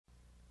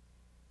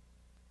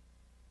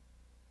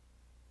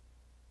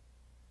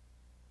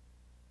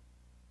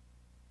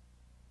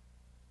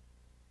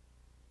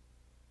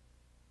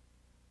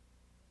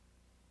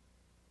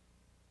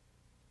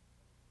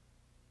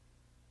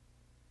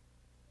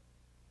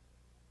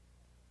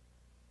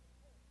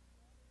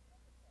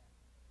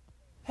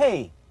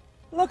Hey,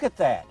 look at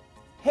that.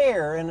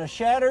 Hair in a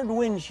shattered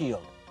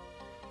windshield.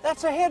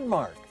 That's a head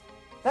mark.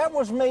 That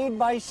was made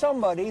by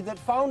somebody that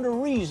found a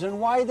reason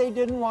why they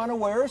didn't want to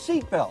wear a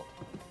seatbelt.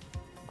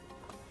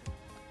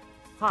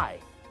 Hi,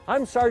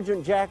 I'm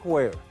Sergeant Jack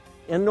Ware,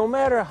 and no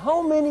matter how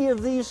many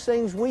of these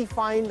things we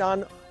find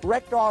on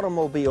wrecked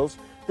automobiles,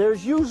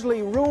 there's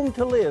usually room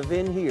to live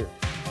in here.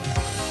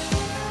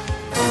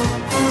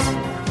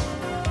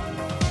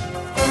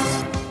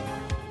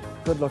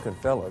 Good-looking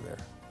fella there.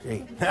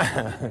 Gee.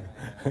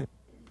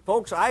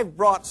 Folks, I've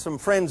brought some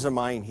friends of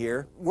mine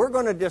here. We're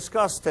going to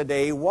discuss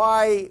today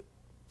why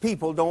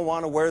people don't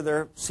want to wear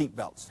their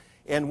seatbelts.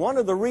 And one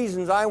of the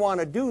reasons I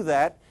want to do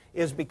that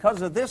is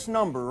because of this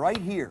number right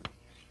here.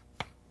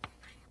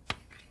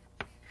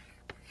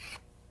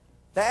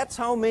 That's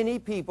how many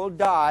people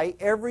die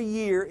every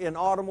year in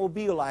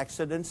automobile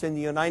accidents in the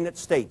United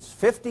States.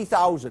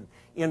 50,000.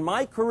 In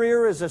my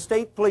career as a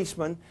state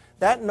policeman,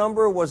 that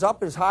number was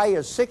up as high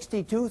as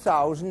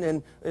 62,000,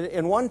 and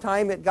in one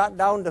time it got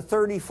down to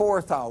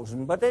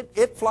 34,000, but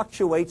it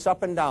fluctuates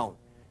up and down.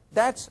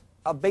 That's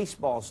a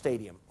baseball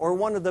stadium or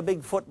one of the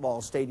big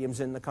football stadiums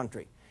in the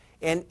country.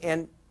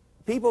 And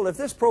people, if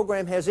this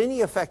program has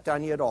any effect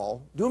on you at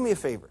all, do me a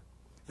favor.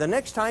 The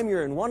next time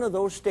you're in one of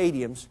those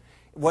stadiums,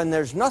 when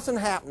there's nothing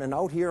happening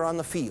out here on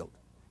the field,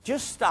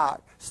 just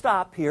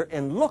stop here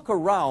and look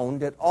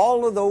around at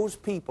all of those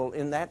people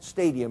in that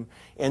stadium,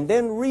 and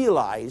then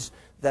realize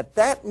that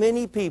that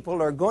many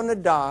people are going to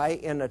die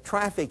in a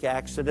traffic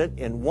accident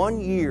in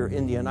 1 year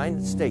in the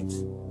United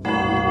States.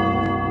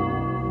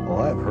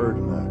 Well, I've heard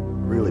in a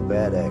really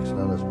bad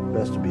accident, it's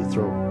best to be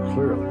thrown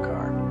clear of the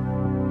car.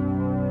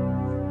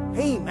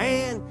 Hey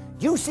man,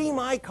 you see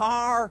my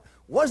car?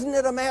 Wasn't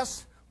it a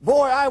mess?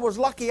 Boy, I was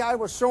lucky I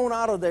was thrown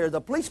out of there.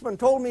 The policeman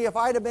told me if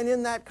I'd have been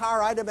in that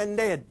car, I'd have been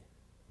dead.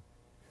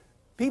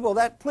 People,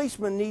 that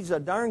policeman needs a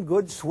darn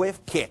good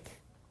swift kick.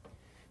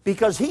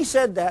 Because he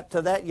said that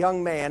to that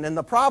young man, and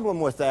the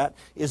problem with that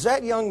is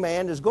that young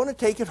man is going to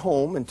take it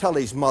home and tell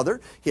his mother,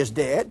 his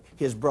dad,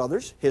 his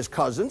brothers, his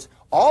cousins,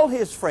 all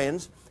his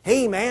friends,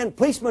 hey man,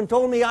 policeman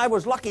told me I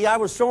was lucky I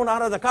was thrown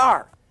out of the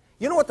car.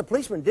 You know what the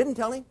policeman didn't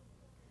tell him?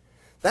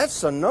 That's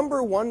the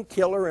 #1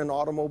 killer in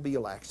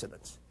automobile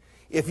accidents.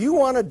 If you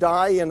want to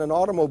die in an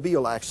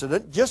automobile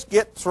accident, just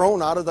get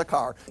thrown out of the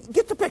car.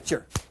 Get the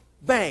picture.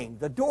 Bang,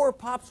 the door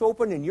pops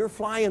open and you're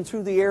flying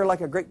through the air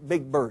like a great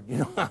big bird. You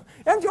know,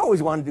 don't you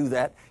always want to do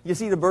that? You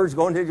see the birds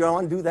going, did you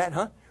want to do that,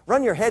 huh?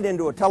 Run your head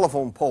into a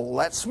telephone pole,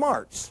 that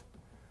smarts.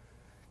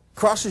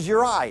 Crosses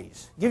your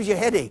eyes, gives you a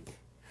headache.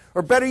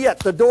 Or better yet,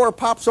 the door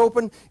pops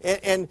open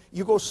and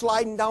you go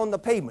sliding down the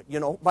pavement, you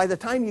know. By the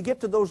time you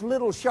get to those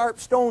little sharp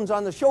stones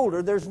on the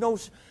shoulder, there's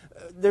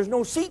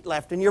no seat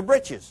left in your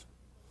britches.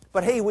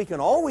 But hey, we can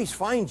always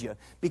find you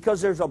because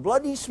there's a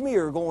bloody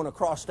smear going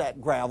across that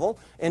gravel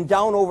and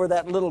down over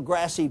that little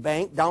grassy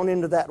bank, down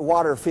into that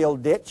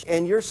water-filled ditch,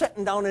 and you're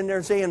sitting down in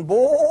there saying,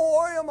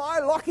 boy, am I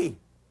lucky.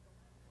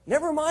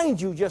 Never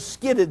mind you just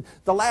skidded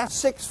the last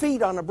 6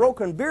 feet on a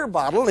broken beer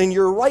bottle and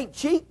your right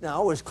cheek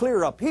now is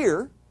clear up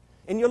here,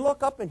 and you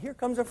look up and here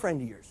comes a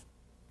friend of yours.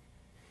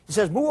 He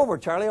says, move over,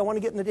 Charlie, I want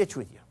to get in the ditch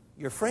with you.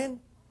 Your friend?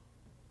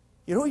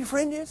 You know who your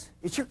friend is?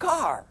 It's your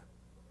car.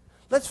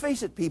 Let's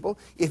face it, people,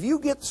 if you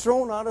get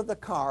thrown out of the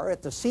car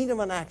at the scene of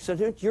an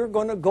accident, you're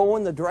going to go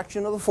in the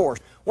direction of the force.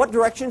 What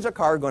direction's a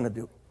car going to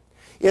do?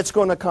 It's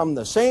going to come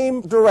the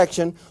same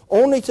direction.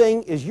 Only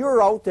thing is you're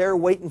out there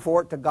waiting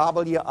for it to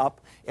gobble you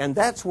up, and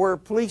that's where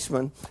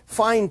policemen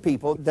find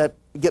people that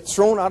get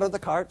thrown out of the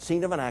car at the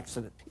scene of an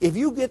accident. If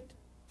you get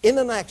in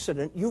an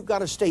accident, you've got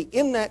to stay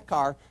in that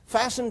car,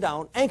 fastened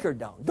down, anchored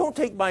down. Don't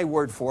take my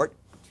word for it.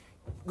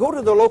 Go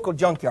to the local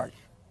junkyard.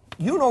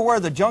 You know where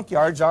the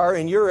junkyards are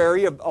in your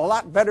area a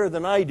lot better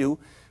than I do,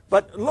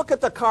 but look at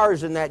the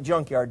cars in that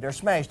junkyard. They're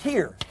smashed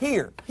here,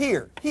 here,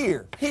 here,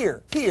 here,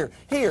 here, here,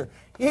 here,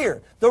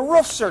 here. The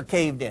roofs are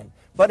caved in.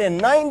 But in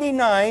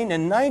 99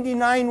 and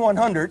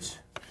 99/100ths,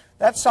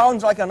 that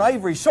sounds like an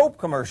Ivory soap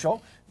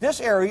commercial,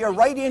 this area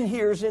right in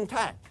here is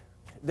intact.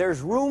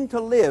 There's room to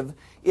live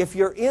if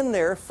you're in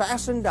there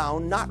fastened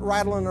down, not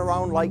rattling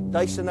around like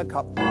dice in a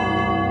cup.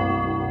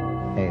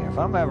 Hey, if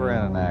I'm ever in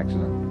an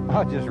accident,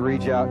 I'll just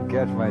reach out and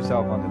catch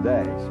myself on the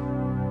days.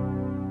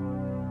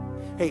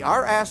 Hey,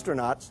 our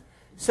astronauts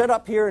sit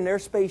up here in their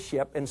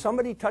spaceship and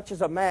somebody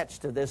touches a match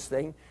to this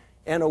thing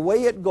and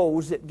away it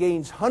goes. It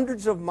gains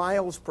hundreds of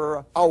miles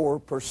per hour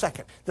per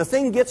second. The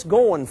thing gets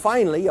going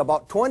finally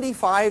about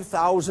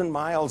 25,000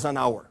 miles an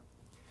hour.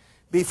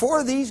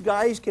 Before these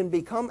guys can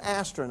become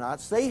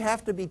astronauts, they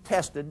have to be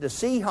tested to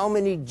see how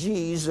many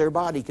G's their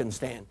body can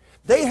stand.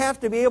 They have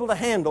to be able to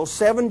handle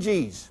 7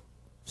 G's.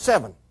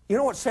 7. You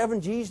know what 7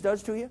 G's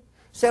does to you?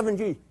 7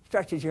 G's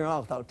stretches your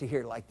mouth out to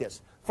here like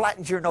this,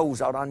 flattens your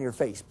nose out on your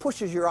face,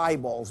 pushes your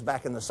eyeballs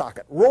back in the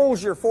socket,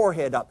 rolls your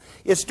forehead up.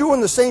 It's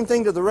doing the same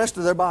thing to the rest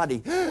of their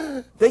body.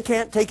 They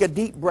can't take a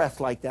deep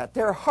breath like that.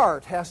 Their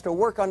heart has to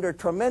work under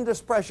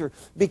tremendous pressure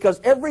because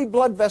every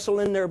blood vessel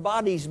in their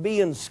body's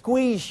being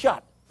squeezed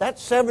shut.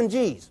 That's 7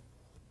 G's.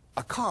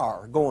 a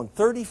car going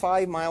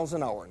 35 miles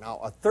an hour. Now,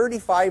 a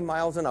 35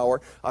 miles an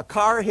hour, a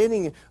car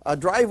hitting a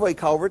driveway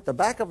culvert, the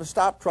back of a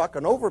stop truck,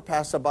 an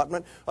overpass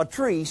abutment, a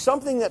tree,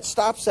 something that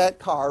stops that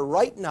car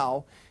right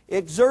now,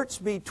 exerts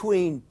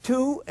between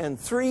 200 and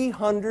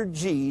 300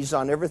 G's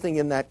on everything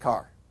in that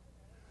car.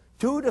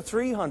 200 to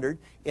 300,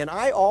 and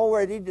I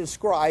already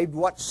described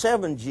what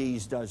 7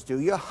 G's does to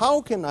you. How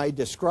can I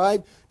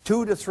describe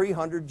 200 to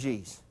 300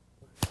 G's?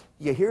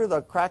 You hear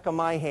the crack of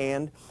my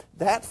hand.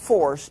 That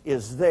force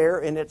is there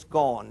and it's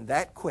gone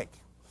that quick.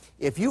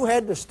 If you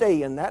had to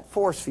stay in that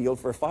force field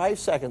for 5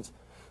 seconds,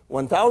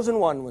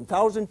 1001,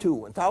 1002,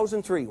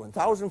 1003,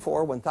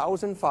 1004,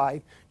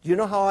 1005, do you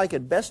know how I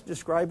could best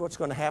describe what's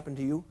going to happen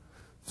to you?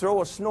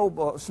 Throw a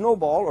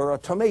snowball or a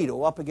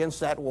tomato up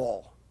against that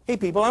wall. Hey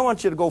people, I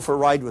want you to go for a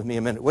ride with me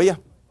a minute, will you?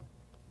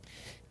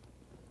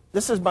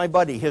 This is my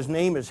buddy. His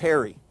name is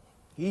Harry.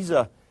 He's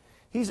a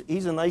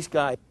nice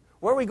guy.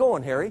 Where are we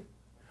going, Harry?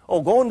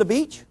 Oh, going to the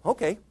beach?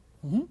 Okay.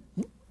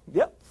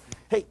 Yep.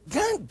 Hey,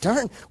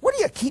 darn, what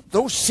do you keep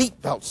those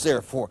seat belts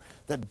there for?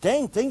 The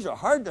dang things are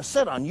hard to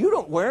sit on. You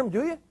don't wear them,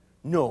 do you?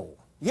 No.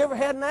 You ever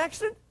had an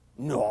accident?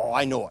 No,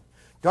 I know it.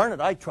 Darn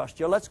it, I trust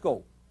you. Let's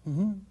go.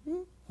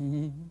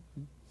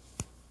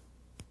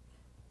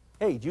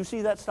 Hey, do you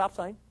see that stop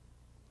sign?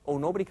 Oh,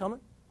 nobody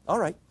coming? All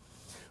right.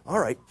 All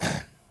right.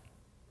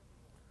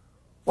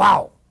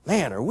 Wow.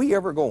 Man, are we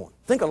ever going?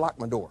 Think I'll lock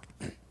my door.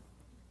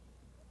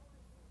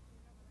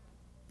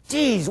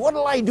 Geez,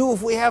 what'll I do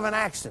if we have an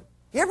accident?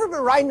 You ever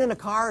been riding in a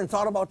car and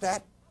thought about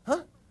that?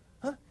 Huh?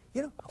 Huh?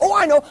 You know? Oh,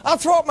 I know. I'll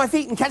throw up my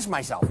feet and catch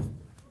myself.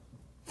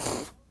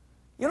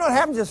 You know what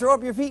happens to throw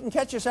up your feet and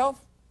catch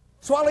yourself?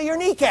 Swallow your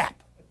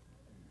kneecap.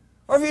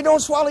 Or if you don't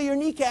swallow your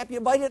kneecap,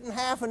 you bite it in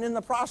half, and in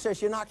the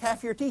process, you knock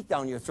half your teeth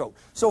down your throat.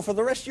 So for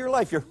the rest of your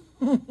life, you're...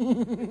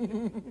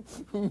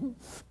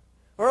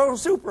 Or old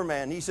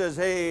Superman, he says,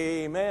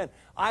 hey, man,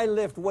 I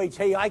lift weights.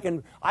 Hey, I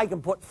can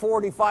put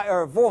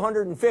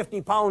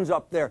 450 pounds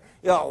up there.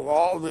 You know,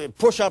 all the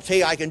push-ups,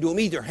 hey, I can do them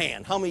either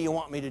hand. How many you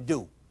want me to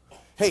do?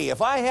 Hey,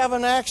 if I have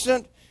an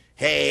accident,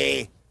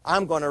 hey,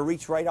 I'm going to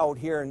reach right out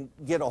here and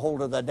get a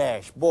hold of the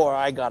dash. Boy,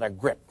 I got a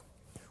grip.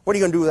 What are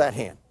you going to do with that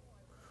hand?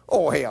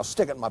 Oh, hey, I'll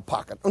stick it in my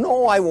pocket.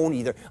 No, I won't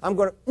either. I'm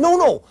going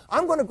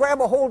to grab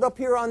a hold up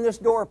here on this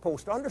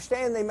doorpost.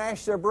 Understand they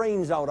mash their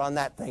brains out on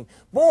that thing.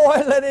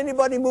 Boy, let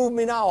anybody move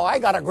me now. I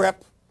got a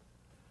grip.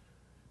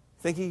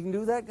 Think you can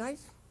do that,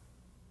 guys?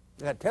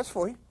 I got a test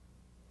for you.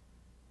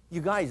 You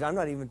guys, I'm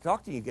not even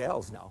talking to you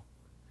gals now.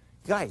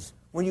 Guys,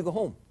 when you go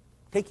home,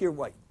 take your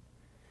wife.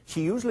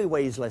 She usually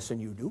weighs less than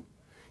you do.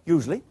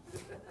 Usually.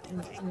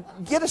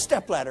 Get a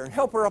stepladder and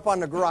help her up on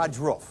the garage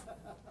roof.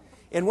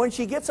 And when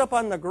she gets up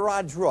on the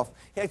garage roof,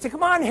 I say,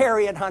 come on,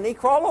 Harriet, honey,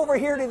 crawl over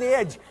here to the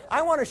edge.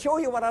 I want to show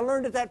you what I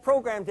learned at that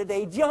program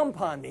today. Jump,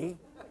 honey.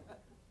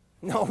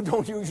 No,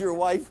 don't use your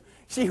wife.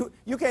 You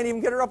can't even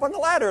get her up on the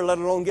ladder, let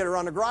alone get her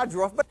on the garage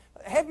roof. But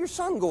have your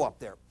son go up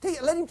there.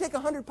 Let him take a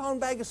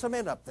 100-pound bag of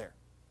cement up there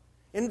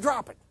and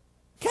drop it.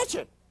 Catch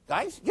it,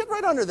 guys. Get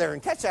right under there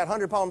and catch that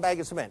 100-pound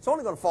bag of cement. It's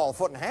only going to fall a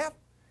foot and a half.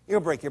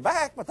 You'll break your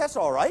back, but that's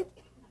all right.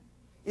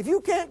 If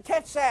you can't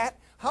catch that,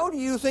 how do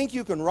you think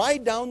you can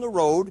ride down the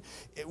road,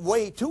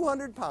 weigh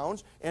 200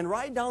 pounds, and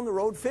ride down the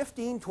road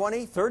 15,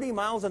 20, 30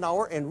 miles an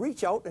hour and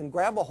reach out and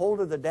grab a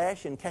hold of the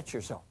dash and catch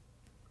yourself?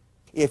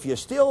 If you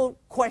still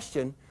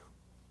question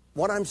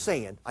what I'm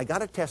saying, I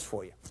got a test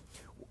for you.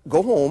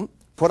 Go home,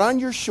 put on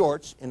your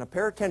shorts and a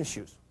pair of tennis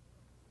shoes,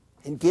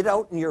 and get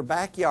out in your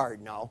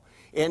backyard now.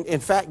 And in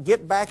fact,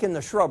 get back in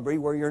the shrubbery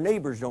where your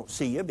neighbors don't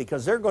see you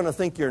because they're going to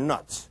think you're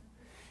nuts.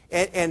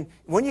 And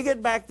when you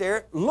get back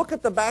there, look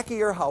at the back of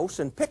your house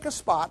and pick a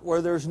spot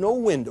where there's no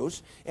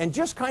windows and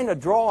just kind of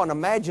draw an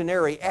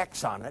imaginary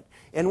X on it.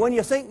 And when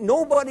you think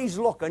nobody's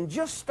looking,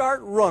 just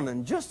start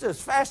running just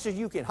as fast as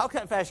you can. How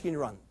fast can you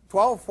run?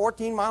 12,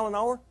 14 mile an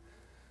hour?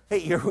 Hey,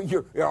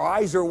 your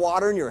eyes are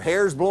watering, your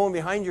hair's blowing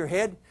behind your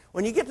head.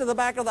 When you get to the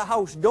back of the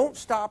house, don't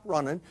stop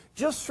running.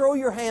 Just throw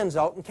your hands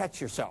out and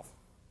catch yourself.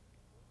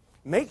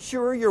 Make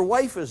sure your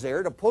wife is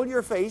there to pull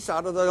your face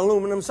out of the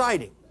aluminum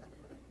siding.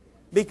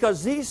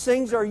 Because these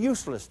things are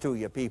useless to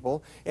you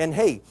people. And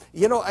hey,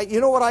 you know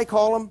what I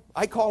call them?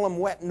 I call them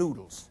wet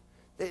noodles.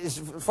 As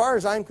far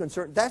as I'm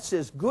concerned, that's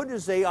as good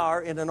as they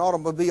are in an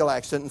automobile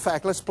accident. In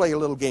fact, let's play a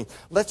little game.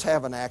 Let's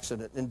have an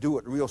accident and do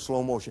it real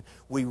slow motion.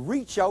 We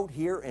reach out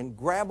here and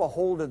grab a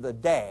hold of the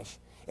dash,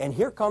 and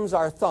here comes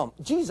our thumb.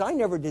 Geez, I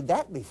never did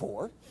that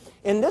before.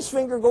 And this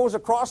finger goes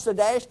across the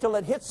dash till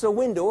it hits the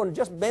window and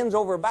just bends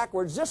over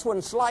backwards. This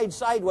one slides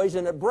sideways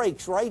and it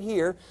breaks right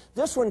here.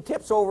 This one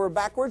tips over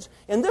backwards,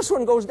 and this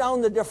one goes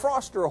down the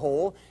defroster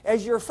hole.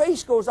 As your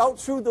face goes out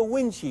through the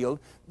windshield,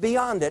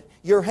 beyond it,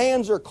 your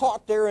hands are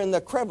caught there in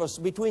the crevice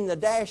between the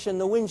dash and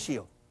the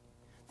windshield.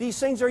 These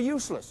things are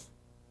useless.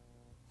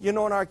 You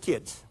know, in our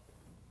kids,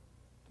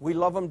 We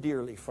love them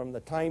dearly from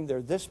the time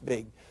they're this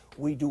big.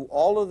 We do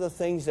all of the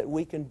things that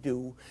we can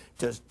do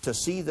to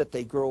see that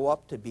they grow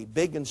up to be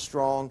big and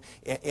strong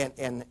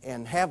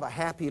and have a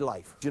happy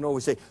life. You know,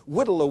 we say,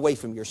 whittle away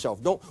from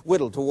yourself. Don't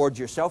whittle towards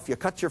yourself. You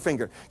cut your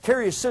finger.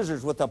 Carry your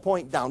scissors with the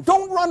point down.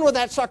 Don't run with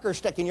that sucker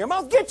stick in your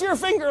mouth. Get your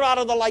finger out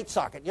of the light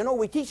socket. You know,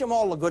 we teach them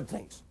all the good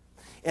things.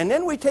 And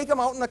then we take him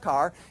out in the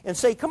car and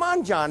say, come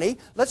on, Johnny,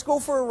 let's go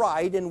for a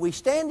ride. And we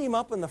stand him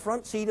up in the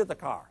front seat of the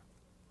car.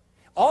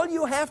 All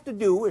you have to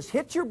do is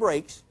hit your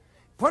brakes,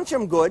 punch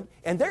him good,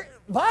 and there,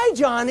 bye,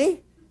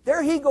 Johnny.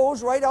 There he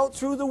goes right out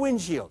through the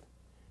windshield.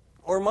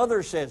 Or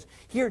Mother says,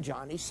 here,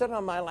 Johnny, sit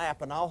on my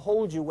lap and I'll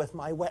hold you with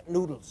my wet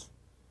noodles.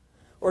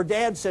 Or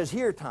Dad says,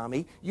 here,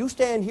 Tommy, you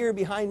stand here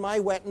behind my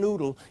wet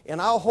noodle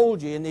and I'll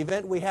hold you in the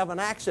event we have an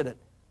accident.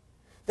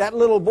 That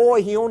little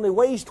boy, he only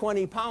weighs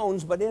 20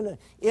 pounds, but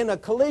in a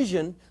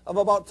collision of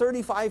about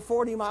 35,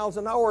 40 miles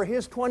an hour,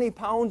 his 20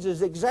 pounds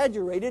is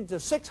exaggerated to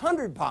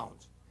 600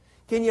 pounds.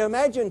 Can you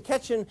imagine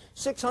catching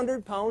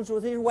 600 pounds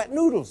with your wet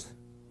noodles?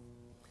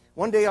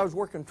 One day I was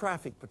working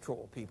traffic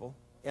patrol, people,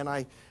 and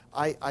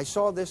I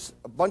saw this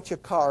bunch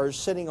of cars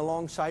sitting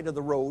alongside of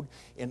the road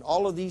and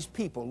all of these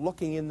people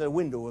looking in the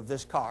window of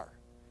this car.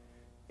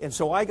 And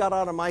so I got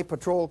out of my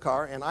patrol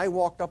car and I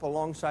walked up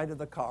alongside of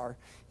the car,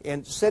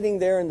 and sitting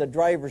there in the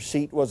driver's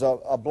seat was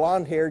a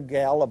blonde-haired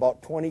gal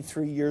about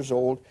 23 years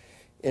old,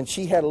 and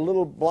she had a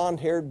little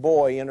blonde-haired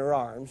boy in her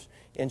arms,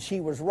 and she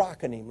was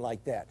rocking him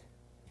like that.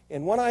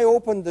 And when I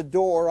opened the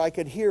door, I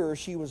could hear her.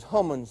 She was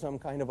humming some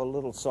kind of a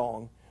little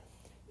song.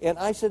 And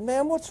I said,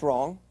 ma'am, what's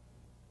wrong?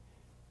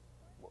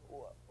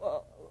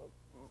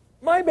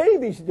 My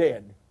baby's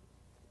dead.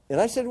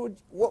 And I said,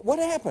 what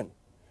happened?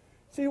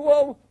 See,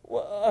 well,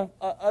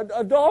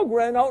 a dog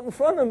ran out in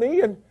front of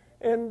me,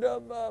 and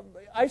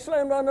I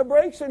slammed on the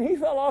brakes, and he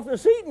fell off the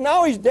seat, and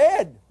now he's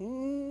dead.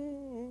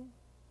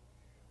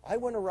 I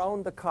went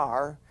around the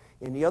car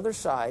in the other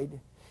side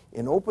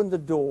and opened the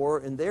door,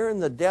 and there in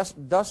the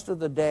dust of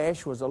the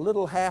dash was a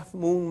little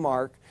half-moon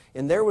mark,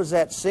 and there was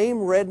that same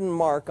reddened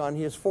mark on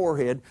his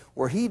forehead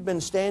where he'd been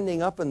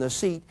standing up in the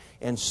seat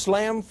and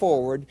slammed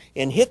forward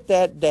and hit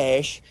that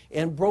dash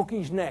and broke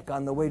his neck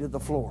on the way to the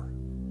floor.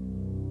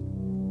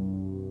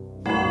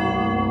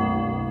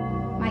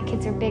 My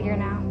kids are bigger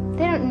now.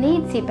 They don't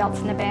need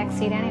seatbelts in the back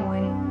seat anyway.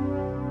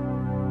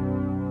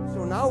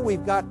 So now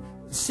we've got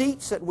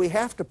seats that we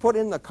have to put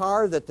in the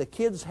car that the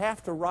kids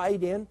have to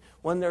ride in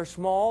when they're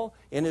small,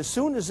 and as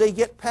soon as they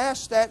get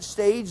past that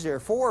stage, they're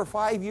 4 or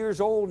 5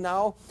 years old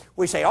now,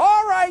 we say,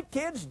 all right,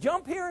 kids,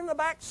 jump here in the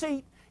back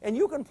seat and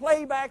you can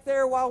play back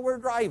there while we're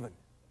driving.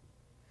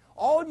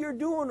 All you're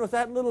doing with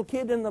that little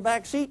kid in the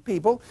back seat,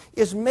 people,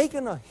 is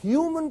making a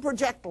human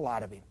projectile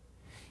out of him.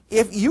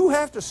 If you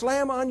have to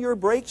slam on your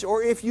brakes,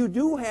 or if you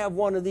do have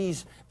one of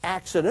these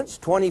accidents,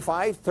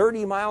 25,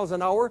 30 miles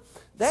an hour,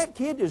 that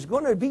kid is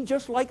going to be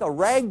just like a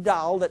rag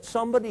doll that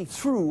somebody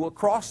threw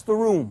across the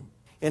room.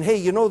 And hey,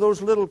 you know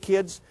those little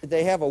kids,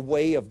 they have a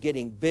way of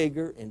getting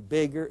bigger and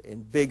bigger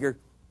and bigger.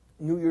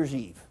 New Year's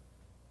Eve.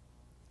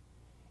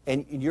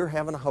 And you're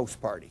having a house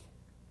party.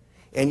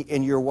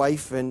 And your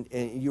wife and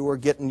you are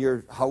getting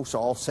your house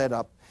all set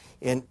up.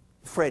 And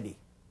Freddie,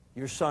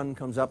 your son,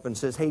 comes up and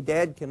says, hey,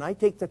 Dad, can I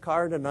take the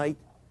car tonight?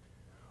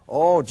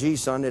 Oh, gee,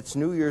 son, it's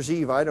New Year's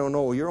Eve. I don't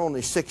know. You're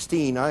only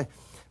 16.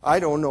 I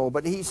don't know.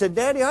 But he said,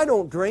 Daddy, I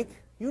don't drink.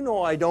 You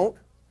know I don't.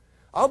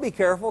 I'll be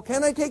careful.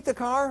 Can I take the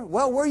car?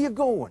 Well, where are you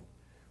going?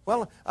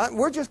 Well,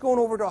 we're just going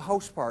over to a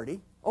house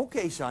party.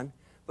 Okay, son.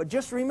 But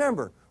just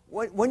remember,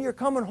 when you're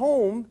coming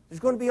home,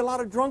 there's going to be a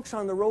lot of drunks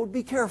on the road.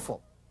 Be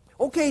careful.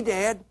 Okay,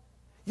 Dad.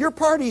 Your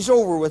party's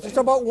over with. It's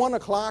about 1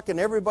 o'clock and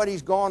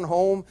everybody's gone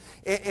home,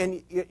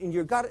 and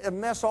you've got a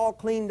mess all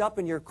cleaned up,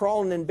 and you're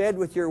crawling in bed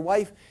with your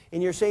wife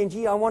and you're saying,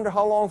 gee, I wonder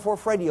how long before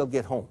Freddie will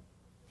get home.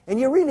 And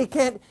you really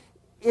can't,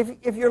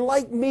 if you're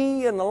like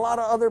me and a lot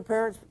of other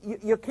parents,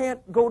 you can't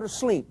go to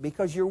sleep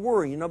because you're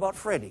worrying about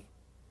Freddie.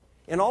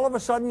 And all of a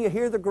sudden you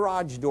hear the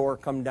garage door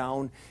come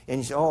down and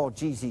you say, oh,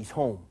 geez, he's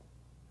home.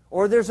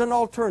 Or there's an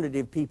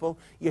alternative, people.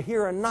 You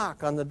hear a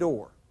knock on the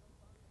door.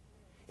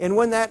 And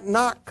when that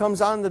knock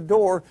comes on the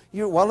door,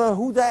 you well know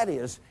who that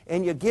is.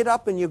 And you get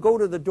up and you go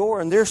to the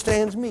door, and there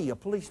stands me, a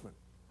policeman.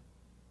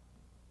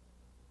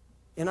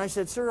 And I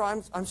said, sir,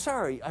 I'm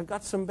sorry, I've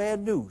got some bad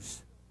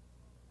news.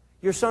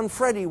 Your son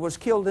Freddie was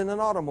killed in an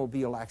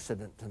automobile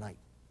accident tonight.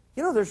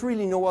 You know, there's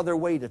really no other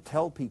way to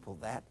tell people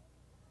that.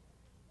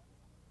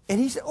 And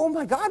he said, oh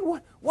my God,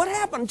 what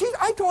happened? Gee,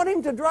 I taught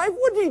him to drive.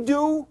 What did he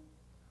do?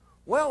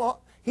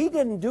 Well, he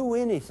didn't do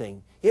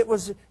anything. It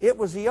was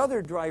the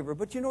other driver.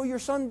 But you know, your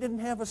son didn't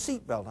have a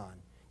seatbelt on.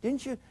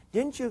 Didn't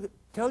you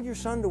tell your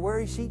son to wear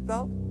his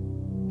seatbelt?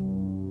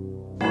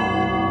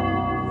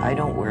 I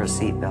don't wear a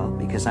seatbelt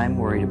because I'm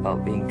worried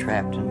about being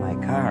trapped in my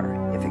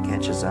car if it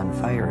catches on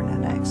fire in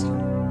an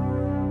accident.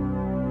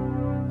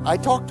 I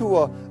talked to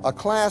a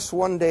class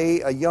one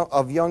day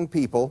of young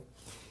people,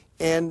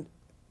 and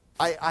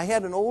I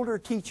had an older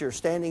teacher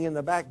standing in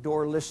the back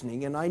door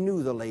listening, and I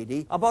knew the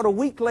lady. About a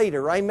week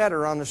later, I met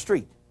her on the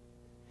street.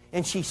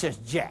 And she says,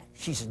 Jack,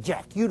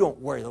 you don't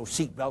wear those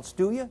seat belts,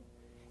 do you?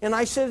 And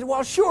I said,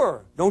 well,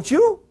 sure. Don't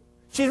you?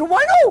 She said,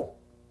 why no?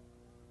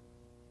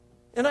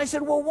 And I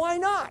said, well, why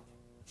not?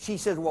 She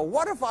said, well,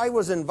 what if I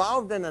was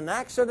involved in an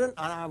accident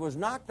and I was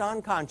knocked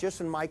unconscious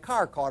and my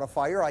car caught a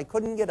fire, I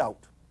couldn't get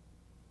out?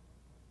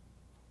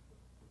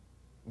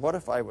 What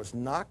if I was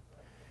knocked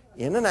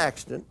in an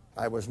accident,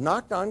 I was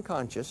knocked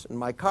unconscious and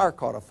my car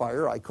caught a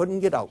fire, I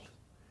couldn't get out?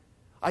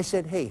 I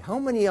said, hey, how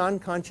many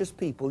unconscious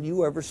people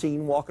you ever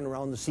seen walking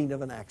around the scene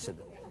of an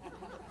accident?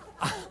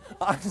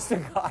 Honest to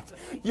God,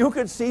 you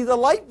could see the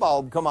light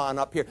bulb come on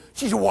up here.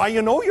 She said, why,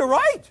 you know, you're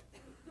right.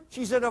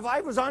 She said, if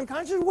I was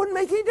unconscious, it wouldn't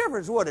make any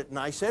difference, would it? And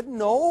I said,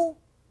 no.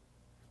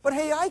 But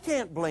hey, I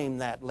can't blame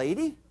that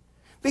lady,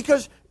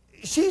 because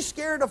she's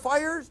scared of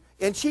fires,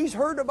 and she's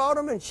heard about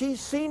them, and she's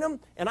seen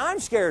them, and I'm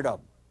scared of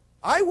them.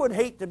 I would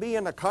hate to be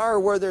in a car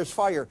where there's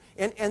fire,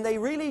 and they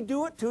really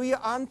do it to you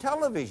on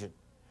television.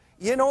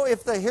 You know,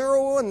 if the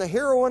hero and the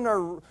heroine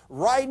are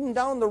riding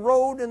down the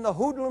road and the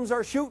hoodlums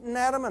are shooting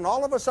at them and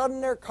all of a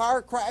sudden their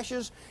car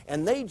crashes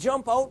and they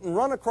jump out and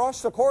run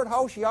across the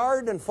courthouse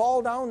yard and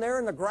fall down there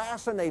in the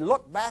grass and they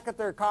look back at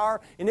their car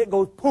and it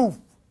goes poof.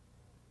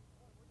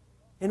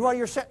 And while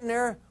you're sitting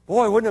there,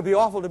 boy, wouldn't it be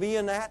awful to be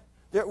in that?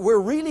 We're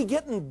really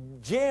getting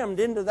jammed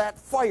into that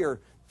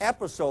fire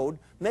episode,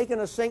 making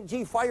us think,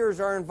 gee, fires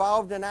are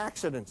involved in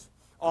accidents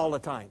all the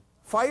time.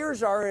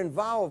 Fires are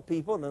involved,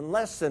 people, in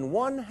less than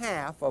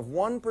 1/2 of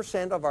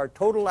 1% of our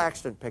total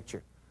accident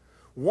picture.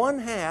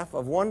 1/2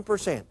 of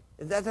 1%.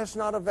 That's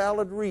not a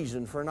valid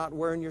reason for not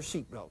wearing your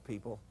seatbelt,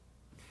 people.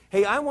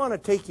 Hey, I want to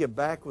take you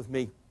back with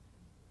me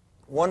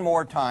one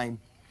more time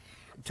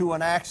to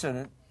an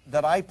accident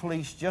that I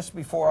policed just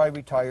before I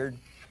retired.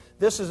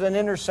 This is an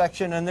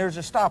intersection, and there's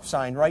a stop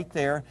sign right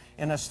there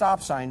and a stop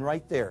sign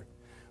right there.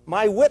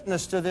 My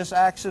witness to this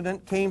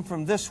accident came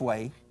from this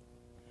way.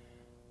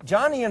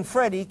 Johnny and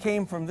Freddie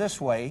came from this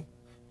way,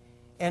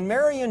 and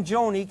Mary and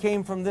Joni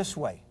came from this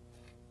way.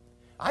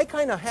 I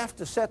kind of have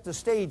to set the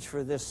stage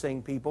for this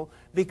thing, people,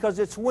 because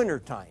it's winter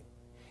time,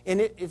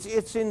 and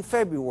it's in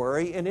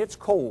February, and it's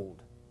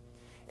cold.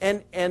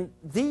 And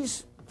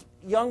these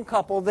young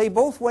couple, they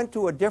both went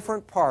to a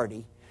different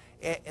party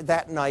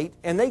that night,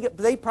 and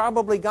they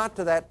probably got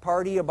to that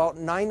party about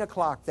 9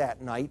 o'clock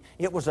that night.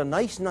 It was a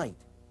nice night.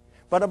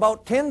 But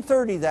about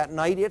 10:30 that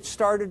night, it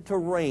started to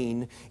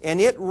rain, and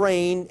it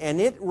rained,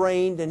 and it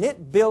rained, and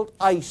it built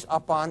ice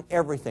up on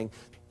everything.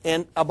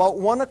 And about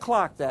 1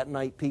 o'clock that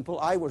night,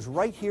 people, I was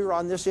right here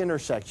on this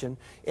intersection,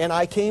 and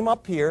I came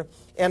up here,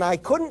 and I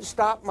couldn't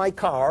stop my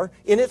car,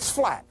 and it's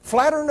flat,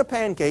 flatter than a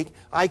pancake.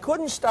 I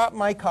couldn't stop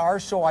my car,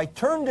 so I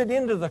turned it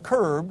into the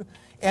curb,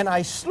 and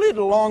I slid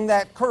along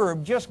that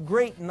curb, just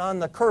grating on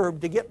the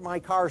curb to get my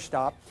car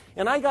stopped.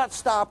 And I got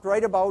stopped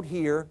right about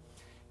here.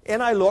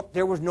 And I looked,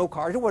 there was no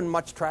cars, there wasn't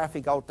much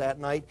traffic out that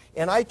night,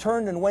 and I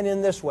turned and went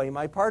in this way.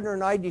 My partner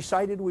and I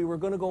decided we were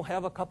going to go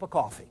have a cup of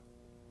coffee.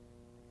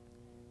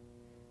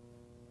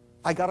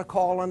 I got a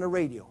call on the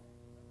radio.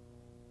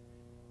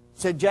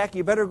 Said, Jack,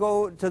 you better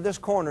go to this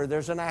corner,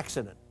 there's an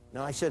accident.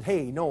 Now I said,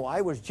 hey, no,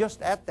 I was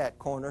just at that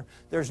corner,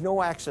 there's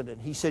no accident.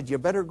 He said, you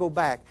better go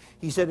back.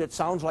 He said, it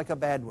sounds like a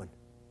bad one.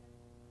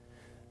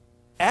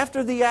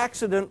 After the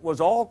accident was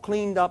all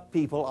cleaned up,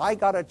 people, I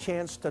got a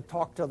chance to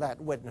talk to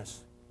that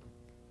witness.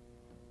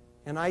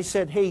 And I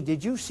said, hey,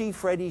 did you see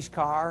Freddie's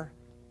car?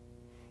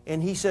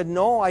 And he said,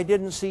 no, I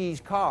didn't see his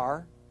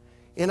car.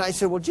 And I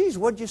said, well, geez,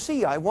 what'd you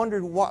see? I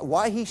wondered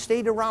why he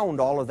stayed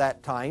around all of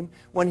that time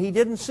when he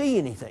didn't see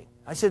anything.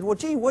 I said, well,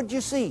 gee, what'd you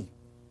see?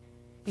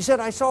 He said,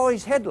 I saw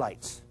his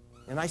headlights.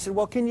 And I said,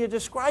 well, can you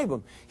describe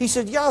them? He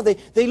said, yeah,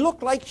 they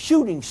looked like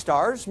shooting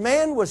stars.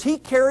 Man, was he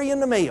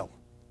carrying the mail.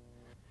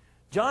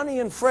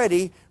 Johnny and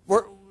Freddie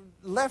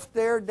left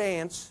their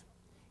dance,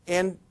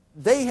 and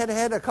they had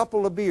had a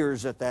couple of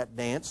beers at that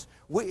dance.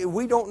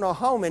 We don't know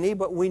how many,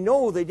 but we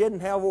know they didn't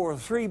have over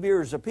 3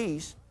 beers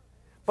apiece.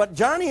 But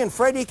Johnny and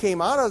Freddie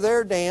came out of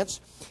their dance,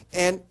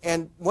 and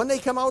when they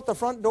come out the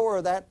front door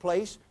of that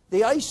place,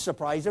 the ice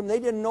surprised them. They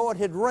didn't know it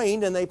had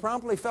rained, and they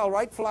promptly fell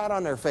right flat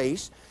on their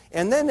face.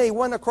 And then they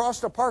went across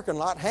the parking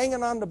lot,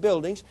 hanging on to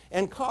buildings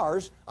and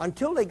cars,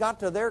 until they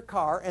got to their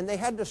car, and they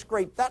had to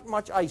scrape that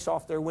much ice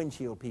off their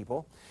windshield,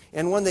 people.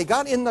 And when they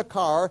got in the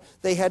car,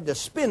 they had to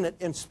spin it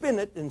and spin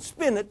it and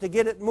spin it to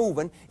get it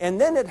moving. And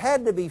then it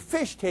had to be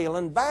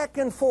fishtailing back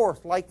and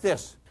forth like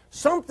this.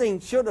 Something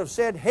should have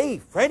said, hey,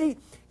 Freddie,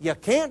 you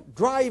can't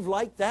drive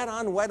like that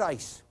on wet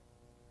ice.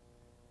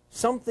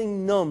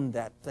 Something numbed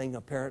that thing,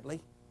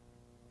 apparently.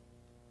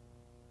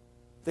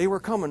 They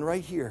were coming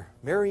right here.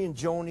 Mary and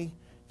Joni,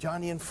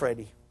 Johnny and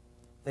Freddie.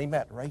 They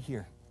met right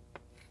here.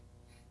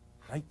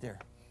 Right there.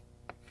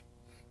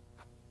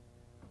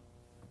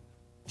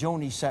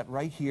 Joni sat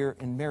right here,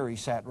 and Mary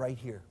sat right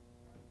here.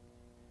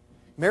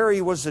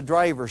 Mary was the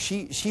driver.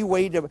 She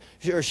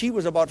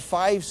was about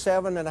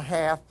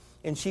 5'7½",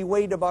 and she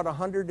weighed about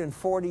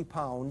 140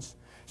 pounds.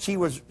 She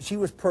was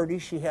pretty.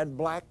 She had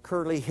black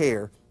curly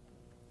hair.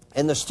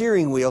 And the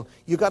steering wheel,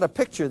 you got to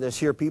picture this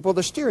here, people.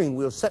 The steering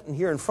wheel sitting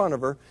here in front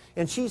of her,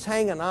 and she's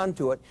hanging on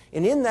to it.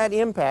 And in that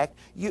impact,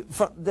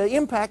 the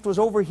impact was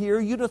over here.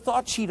 You'd have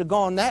thought she'd have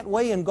gone that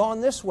way and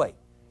gone this way.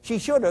 She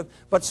should have,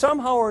 but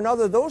somehow or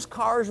another, those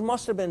cars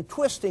must have been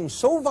twisting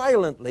so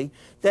violently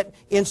that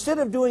instead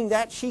of doing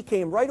that, she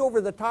came right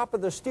over the top of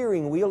the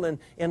steering wheel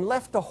and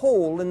left a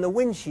hole in the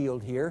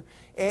windshield here.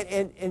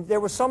 And there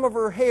was some of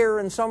her hair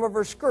and some of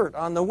her skirt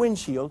on the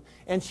windshield.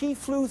 And she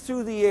flew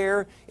through the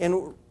air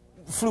and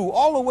flew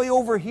all the way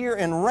over here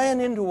and ran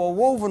into a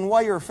woven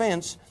wire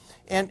fence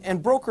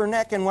and broke her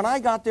neck. And when I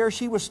got there,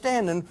 she was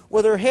standing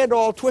with her head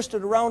all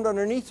twisted around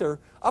underneath her,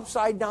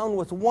 upside down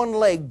with one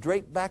leg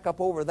draped back up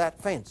over that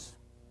fence.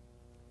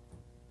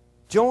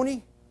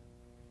 Joni,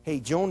 hey,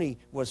 Joni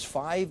was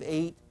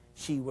 5'8".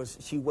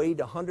 She weighed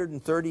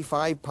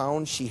 135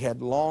 pounds. She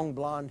had long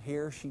blonde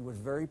hair. She was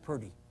very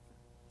pretty.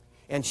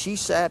 And she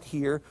sat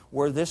here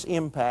where this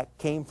impact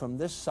came from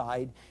this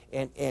side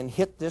and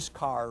hit this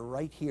car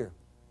right here.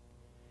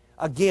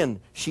 Again,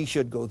 she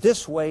should go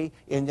this way,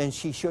 and then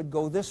she should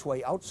go this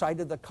way outside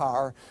of the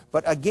car.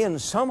 But again,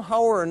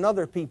 somehow or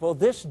another, people,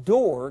 this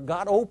door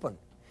got open.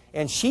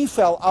 And she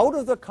fell out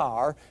of the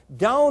car,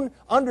 down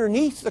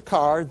underneath the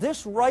car.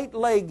 This right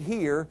leg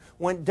here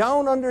went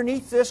down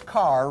underneath this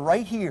car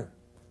right here.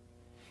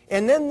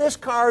 And then this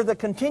car, the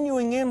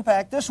continuing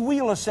impact, this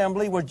wheel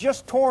assembly was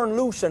just torn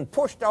loose and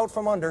pushed out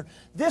from under.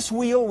 This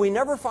wheel, we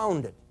never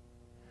found it.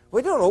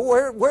 We don't know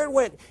where it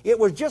went. It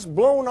was just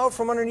blown out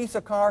from underneath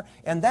the car,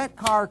 and that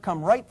car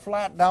come right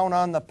flat down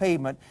on the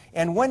pavement.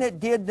 And when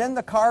it did, then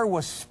the car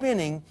was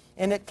spinning,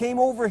 and it came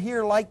over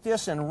here like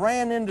this and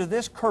ran into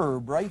this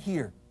curb right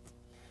here.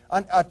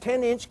 A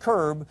 10-inch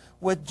curb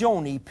with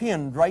Joni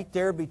pinned right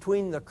there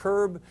between the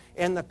curb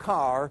and the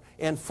car,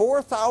 and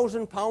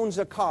 4,000 pounds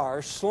of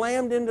car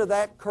slammed into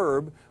that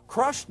curb,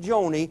 crushed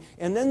Joni,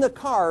 and then the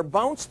car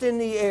bounced in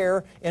the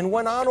air and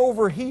went on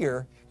over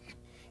here.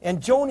 And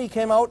Joni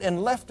came out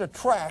and left a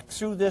track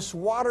through this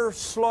water,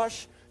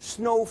 slush,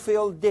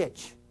 snow-filled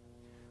ditch,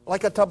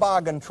 like a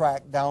toboggan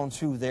track down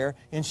through there.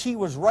 And she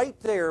was right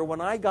there when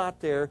I got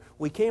there.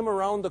 We came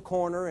around the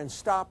corner and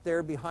stopped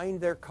there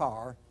behind their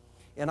car.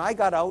 And I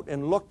got out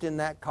and looked in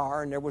that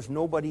car, and there was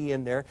nobody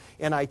in there.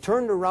 And I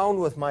turned around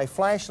with my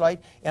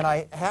flashlight, and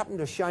I happened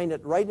to shine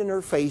it right in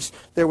her face.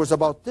 There was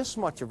about this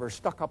much of her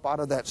stuck up out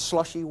of that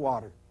slushy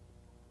water.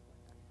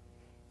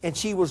 And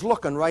she was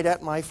looking right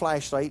at my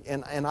flashlight,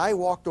 and I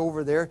walked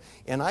over there,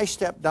 and I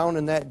stepped down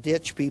in that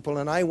ditch, people,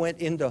 and I went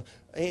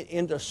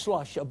into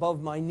slush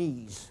above my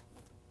knees.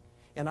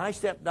 And I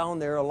stepped down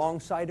there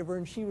alongside of her,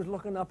 and she was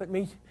looking up at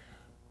me.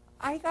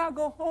 I gotta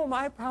go home.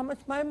 I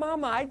promised my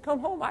mama I'd come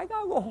home. I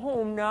gotta go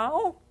home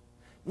now.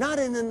 Not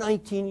in a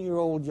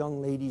 19-year-old young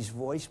lady's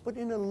voice, but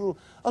in a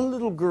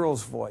little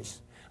girl's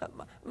voice.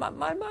 My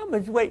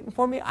mama's waiting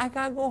for me. I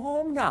gotta go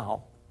home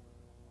now.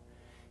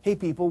 Hey,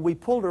 people, we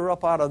pulled her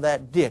up out of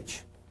that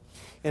ditch,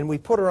 and we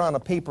put her on a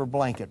paper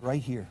blanket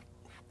right here.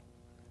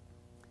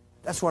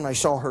 That's when I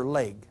saw her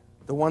leg,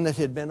 the one that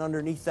had been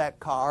underneath that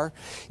car.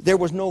 There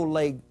was no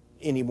leg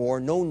anymore,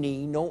 no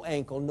knee, no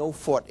ankle, no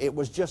foot. It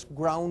was just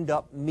ground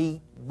up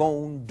meat,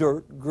 bone,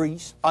 dirt,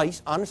 grease,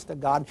 ice. Honest to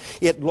God,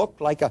 it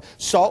looked like a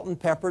salt and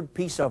peppered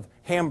piece of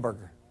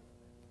hamburger.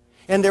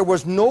 And there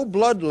was no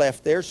blood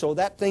left there, so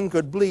that thing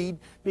could bleed,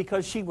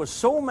 because she was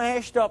so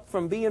mashed up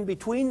from being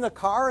between the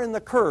car and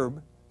the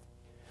curb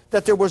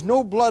that there was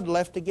no blood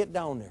left to get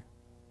down there.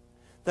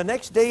 The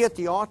next day at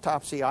the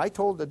autopsy, I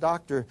told the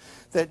doctor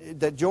that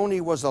Joni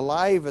was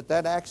alive at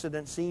that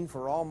accident scene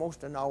for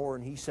almost an hour,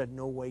 and he said,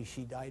 no way,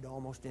 she died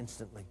almost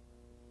instantly.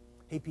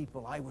 Hey,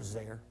 people, I was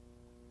there.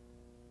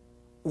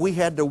 We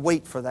had to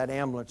wait for that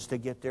ambulance to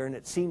get there, and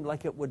it seemed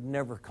like it would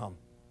never come.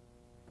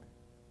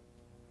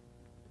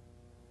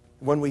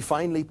 When we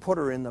finally put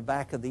her in the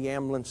back of the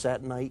ambulance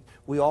that night,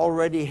 we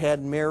already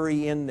had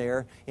Mary in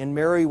there, and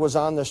Mary was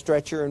on the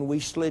stretcher, and we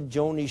slid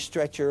Joni's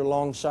stretcher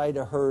alongside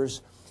of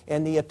hers,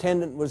 and the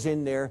attendant was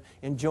in there,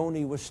 and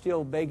Joni was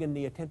still begging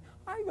the attendant,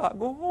 I gotta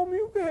go home,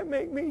 you can't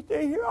make me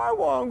stay here, I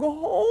want to go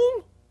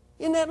home,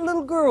 in that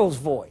little girl's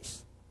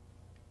voice.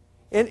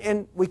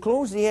 And we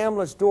closed the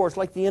ambulance door. It's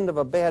like the end of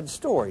a bad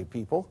story,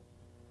 people.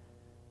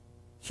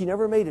 She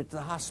never made it to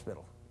the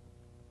hospital.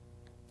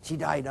 She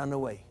died on the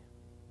way.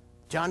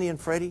 Johnny and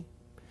Freddie,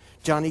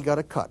 Johnny got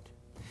a cut.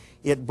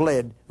 It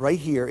bled right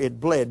here. It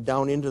bled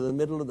down into the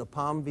middle of the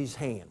palm of his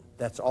hand.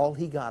 That's all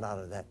he got out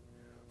of that.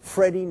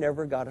 Freddie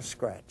never got a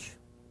scratch.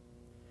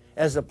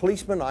 As a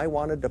policeman, I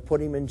wanted to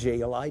put him in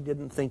jail. I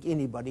didn't think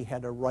anybody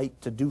had a right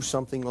to do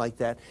something like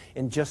that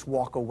and just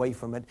walk away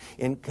from it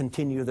and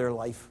continue their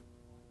life.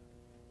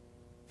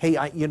 Hey,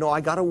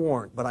 I got a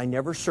warrant, but I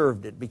never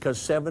served it, because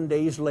 7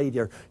 days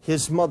later,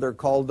 his mother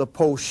called the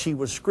post. She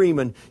was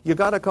screaming, you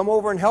got to come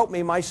over and help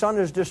me. My son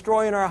is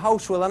destroying our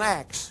house with an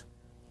axe.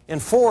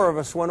 And 4 of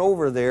us went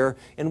over there,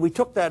 and we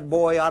took that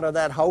boy out of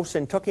that house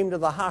and took him to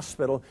the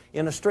hospital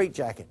in a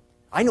straitjacket.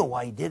 I know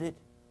why he did it.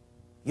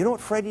 You know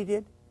what Freddie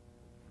did?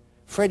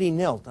 Freddie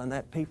knelt on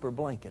that paper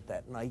blanket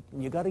that night,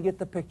 and you got to get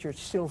the picture.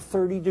 It's still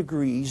 30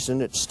 degrees,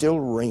 and it's still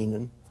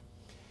raining.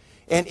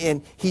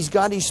 And he's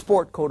got his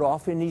sport coat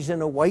off, and he's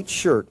in a white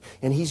shirt.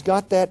 And he's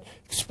got that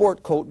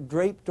sport coat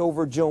draped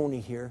over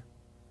Joni here.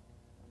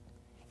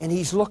 And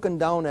he's looking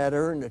down at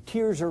her, and the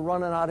tears are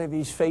running out of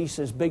his face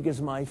as big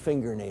as my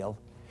fingernail.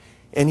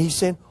 And he's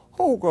saying,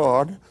 "Oh,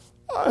 God,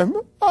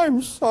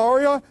 I'm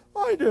sorry.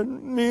 I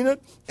didn't mean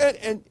it."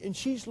 And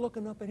she's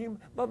looking up at him.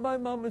 "But my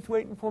mom is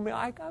waiting for me.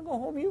 I gotta go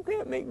home. You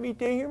can't make me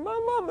stay here. My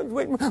mom is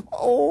waiting."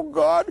 "Oh,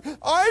 God,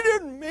 I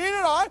didn't mean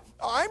it.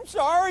 I'm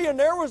sorry." And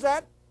there was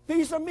that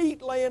piece of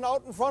meat laying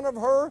out in front of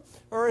her,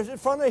 or in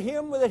front of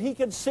him, that he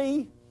could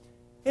see.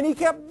 And he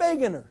kept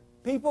begging her.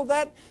 People,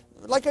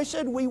 like I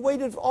said, we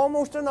waited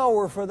almost an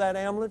hour for that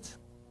ambulance.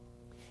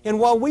 And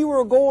while we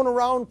were going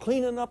around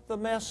cleaning up the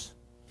mess,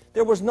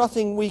 there was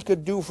nothing we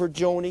could do for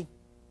Joni.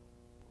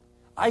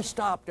 I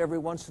stopped every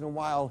once in a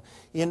while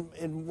in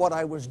what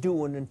I was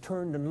doing and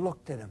turned and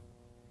looked at him.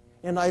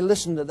 And I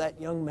listened to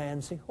that young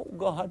man say, "Oh,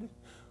 God,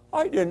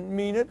 I didn't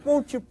mean it.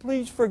 Won't you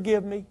please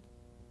forgive me?"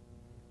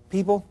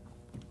 People,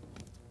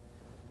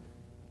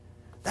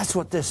 that's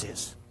what this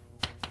is.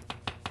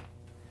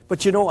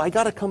 But you know, I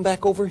got to come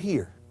back over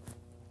here.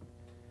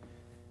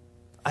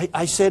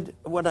 I said,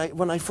 when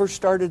I first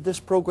started this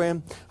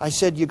program, I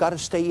said, you got to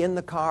stay in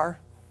the car.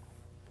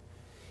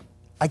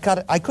 I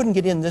couldn't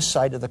get in this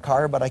side of the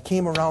car, but I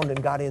came around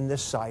and got in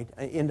this side,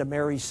 into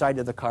Mary's side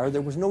of the car.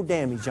 There was no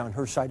damage on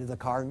her side of the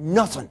car,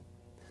 nothing.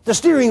 The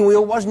steering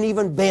wheel wasn't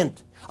even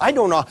bent. I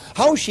don't know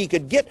how she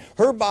could get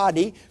her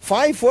body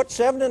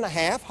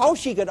 5'7½", how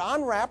she could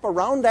unwrap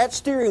around that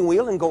steering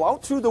wheel and go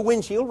out through the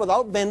windshield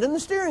without bending the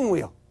steering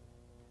wheel.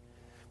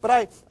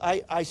 But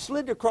I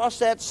slid across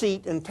that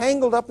seat and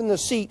tangled up in the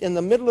seat, in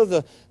the middle of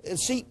the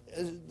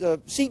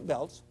seat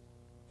belts,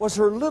 was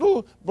her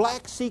little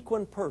black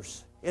sequin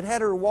purse. It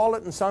had her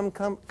wallet and some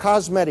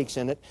cosmetics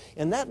in it,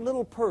 and that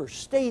little purse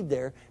stayed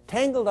there,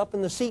 tangled up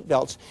in the seat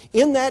belts.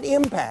 In that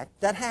impact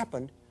that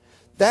happened,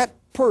 that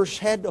purse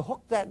had to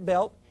hook that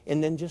belt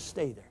and then just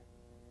stay there.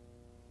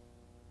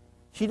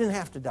 She didn't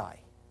have to die.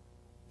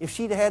 If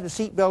she'd had a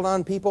seat belt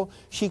on, people,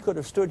 she could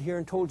have stood here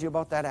and told you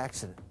about that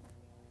accident.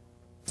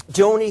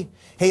 Joni,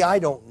 hey, I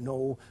don't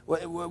know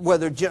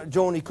whether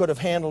Joni could have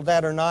handled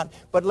that or not,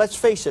 but let's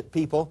face it,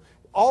 people,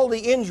 all the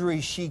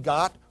injuries she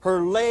got,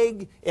 her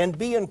leg and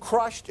being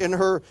crushed and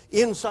her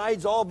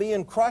insides all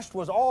being crushed,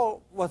 was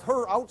all with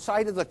her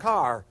outside of the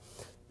car.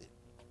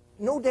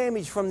 No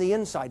damage from the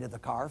inside of the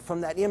car,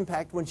 from that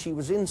impact when she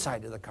was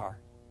inside of the car.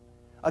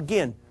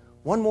 Again,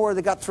 one more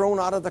that got thrown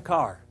out of the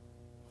car.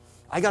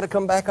 I got to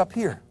come back up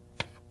here.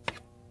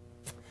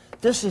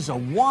 This is a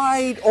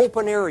wide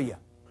open area.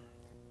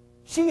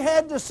 She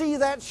had to see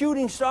that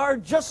shooting star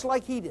just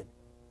like he did.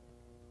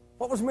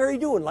 What was Mary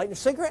doing? Lighting a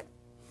cigarette?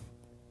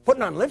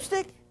 Putting on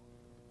lipstick?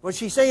 Was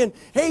she saying,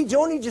 "Hey,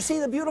 Joni, did you see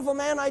the beautiful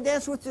man I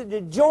danced with?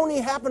 Did Joni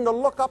happen to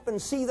look up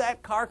and see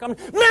that car coming?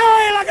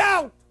 Mary, look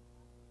out!"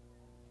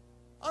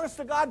 Honest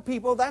to God,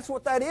 people, that's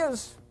what that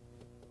is.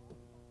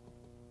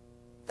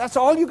 That's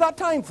all you got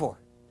time for.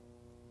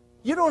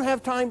 You don't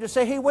have time to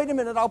say, "Hey, wait a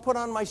minute, I'll put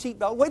on my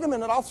seatbelt. Wait a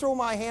minute, I'll throw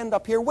my hand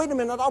up here. Wait a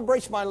minute, I'll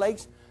brace my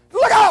legs.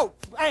 Look out!"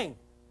 Bang!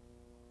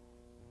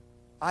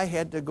 I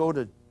had to go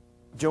to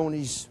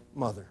Joni's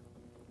mother.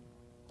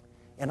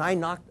 And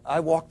I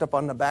walked up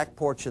on the back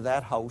porch of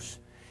that house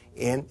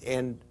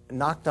and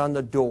knocked on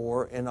the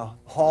door, and a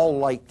hall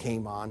light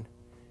came on.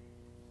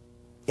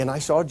 And I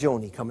saw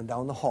Joni coming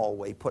down the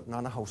hallway putting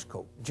on a house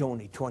coat.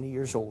 Joni, 20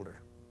 years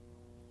older.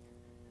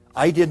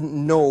 I didn't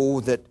know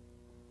that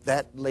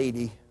that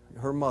lady,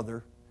 her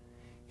mother,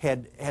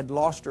 had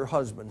lost her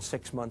husband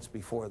 6 months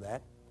before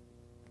that.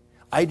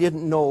 I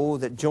didn't know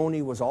that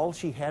Joni was all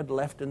she had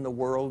left in the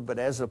world, but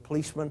as a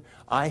policeman,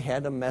 I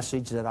had a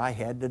message that I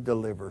had to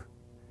deliver.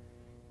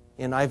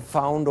 And I've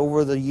found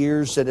over the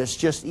years that it's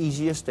just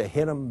easiest to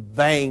hit them,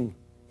 bang,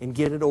 and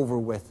get it over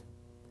with.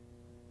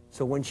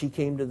 So when she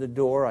came to the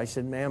door, I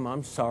said, "Ma'am,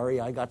 I'm sorry,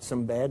 I got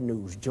some bad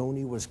news.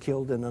 Joni was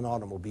killed in an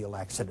automobile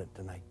accident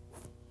tonight."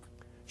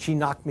 She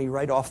knocked me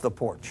right off the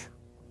porch.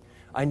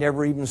 I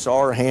never even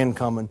saw her hand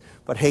coming,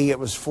 but hey, it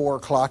was 4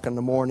 o'clock in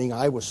the morning.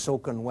 I was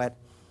soaking wet.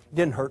 It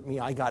didn't hurt me.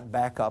 I got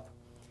back up,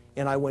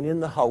 and I went in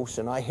the house,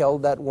 and I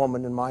held that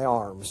woman in my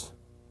arms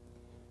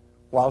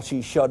while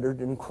she shuddered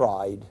and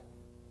cried.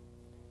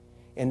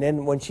 And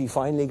then when she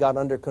finally got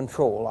under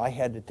control, I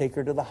had to take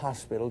her to the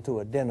hospital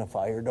to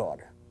identify her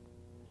daughter.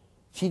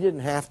 She didn't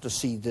have to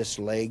see this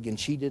leg, and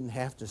she didn't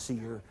have to see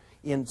her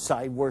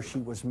inside where she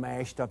was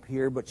mashed up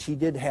here, but she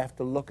did have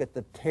to look at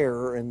the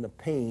terror and the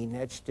pain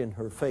etched in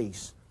her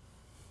face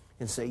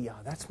and say, "Yeah,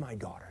 that's my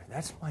daughter.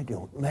 That's my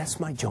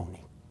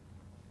Joni."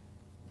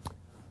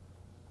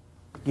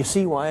 You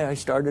see why I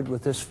started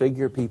with this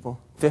figure, people?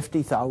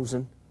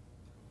 50,000.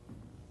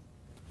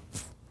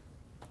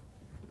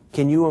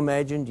 Can you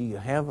imagine? Do you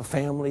have a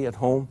family at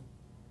home?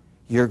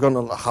 You're going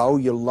to, how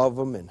you love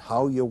them and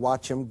how you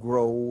watch them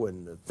grow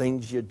and the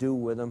things you do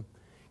with them.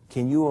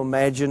 Can you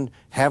imagine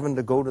having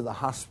to go to the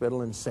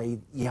hospital and say,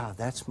 "Yeah,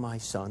 that's my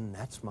son,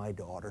 that's my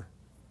daughter"?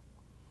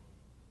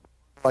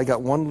 I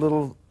got one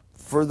little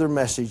further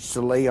message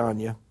to lay on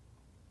you.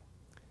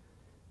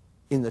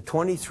 In the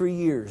 23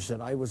 years that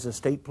I was a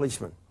state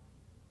policeman,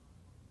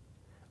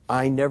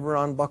 I never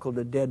unbuckled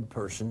a dead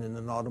person in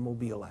an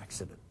automobile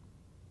accident.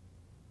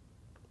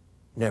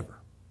 Never.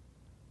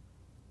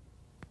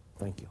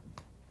 Thank you.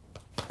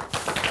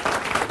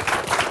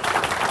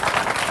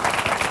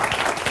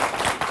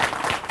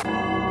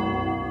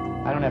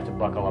 I don't have to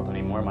buckle up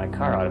anymore. My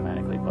car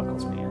automatically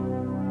buckles me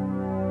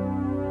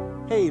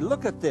in. Hey,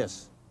 look at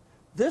this.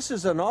 This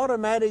is an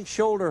automatic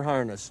shoulder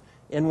harness.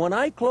 And when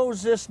I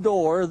close this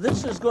door,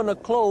 this is going to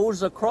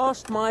close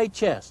across my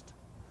chest.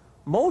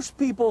 Most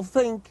people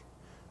think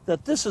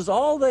that this is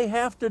all they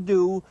have to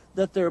do,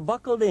 that they're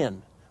buckled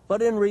in.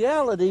 But in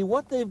reality,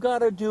 what they've got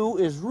to do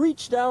is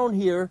reach down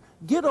here,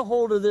 get a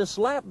hold of this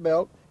lap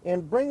belt,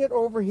 and bring it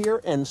over here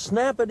and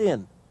snap it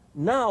in.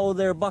 Now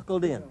they're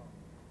buckled in.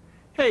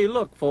 Hey,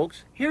 look,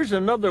 folks, here's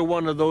another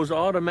one of those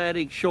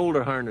automatic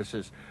shoulder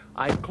harnesses.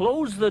 I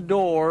close the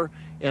door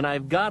and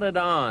I've got it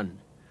on.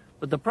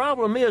 But the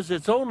problem is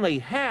it's only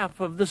half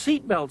of the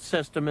seatbelt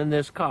system in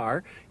this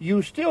car.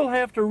 You still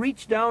have to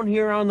reach down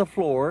here on the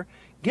floor,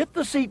 get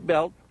the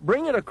seatbelt,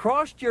 bring it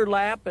across your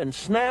lap, and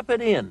snap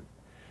it in.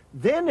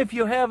 Then if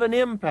you have an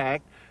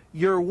impact,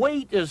 your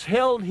weight is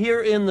held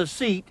here in the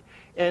seat,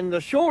 and the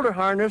shoulder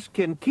harness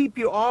can keep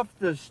you off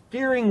the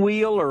steering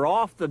wheel or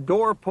off the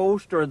door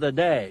post or the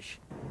dash.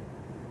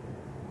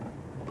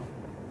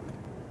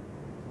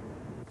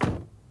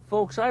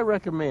 Folks, I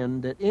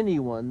recommend that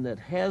anyone that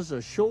has a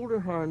shoulder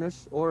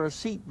harness or a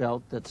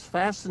seatbelt that's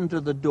fastened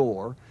to the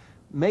door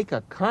make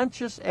a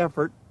conscious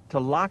effort to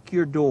lock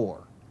your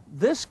door.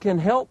 This can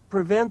help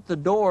prevent the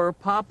door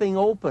popping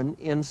open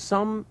in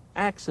some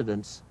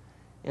accidents,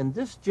 and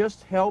this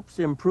just helps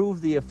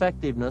improve the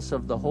effectiveness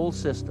of the whole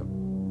system.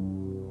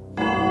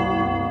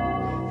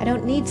 I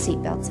don't need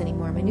seatbelts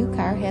anymore. My new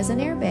car has an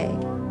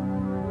airbag.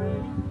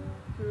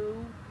 3,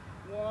 2,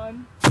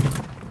 1.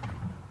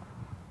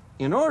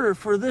 In order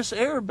for this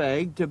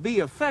airbag to be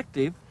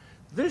effective,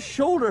 this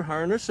shoulder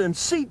harness and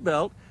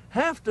seatbelt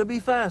have to be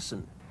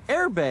fastened.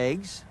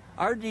 Airbags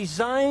are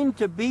designed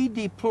to be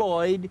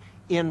deployed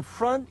in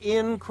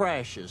front-end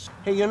crashes.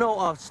 Hey, you know,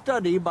 a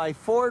study by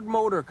Ford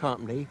Motor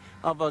Company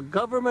of a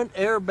government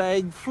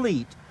airbag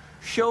fleet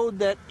showed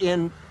that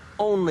in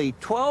only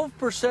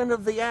 12%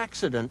 of the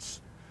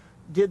accidents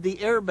did the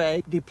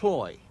airbag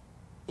deploy.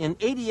 In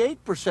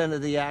 88%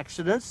 of the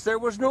accidents, there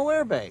was no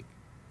airbag.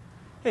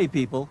 Hey,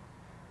 people.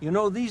 You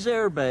know, these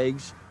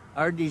airbags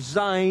are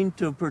designed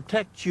to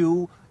protect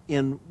you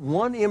in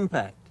one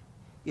impact.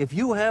 If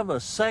you have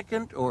a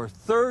second or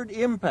third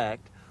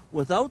impact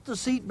without the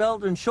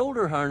seatbelt and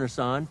shoulder harness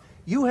on,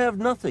 you have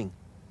nothing.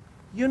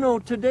 You know,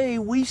 today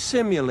we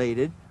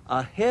simulated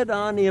a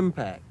head-on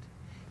impact.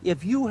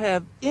 If you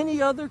have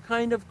any other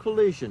kind of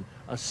collision,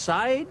 a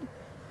side,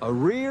 a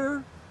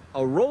rear,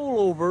 a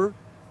rollover,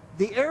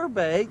 the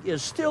airbag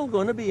is still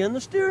going to be in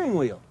the steering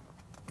wheel.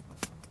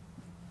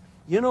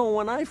 You know,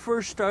 when I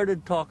first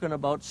started talking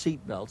about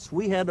seatbelts,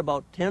 we had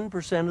about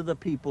 10% of the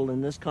people in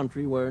this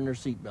country wearing their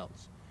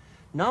seatbelts.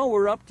 Now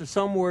we're up to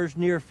somewhere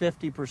near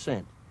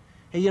 50%.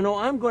 Hey, you know,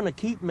 I'm going to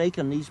keep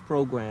making these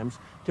programs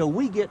till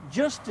we get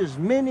just as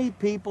many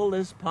people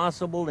as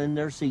possible in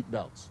their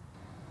seatbelts.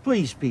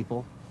 Please,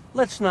 people,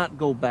 let's not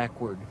go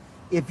backward.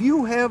 If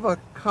you have a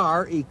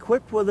car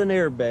equipped with an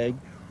airbag,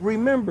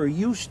 remember,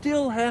 you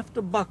still have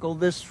to buckle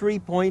this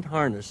 3-point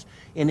harness.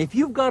 And if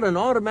you've got an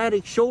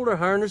automatic shoulder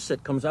harness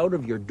that comes out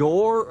of your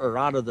door or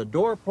out of the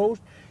door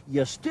post,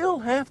 you still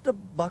have to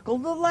buckle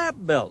the lap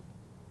belt.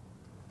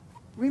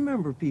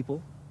 Remember,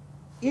 people,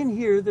 in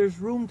here there's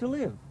room to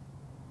live.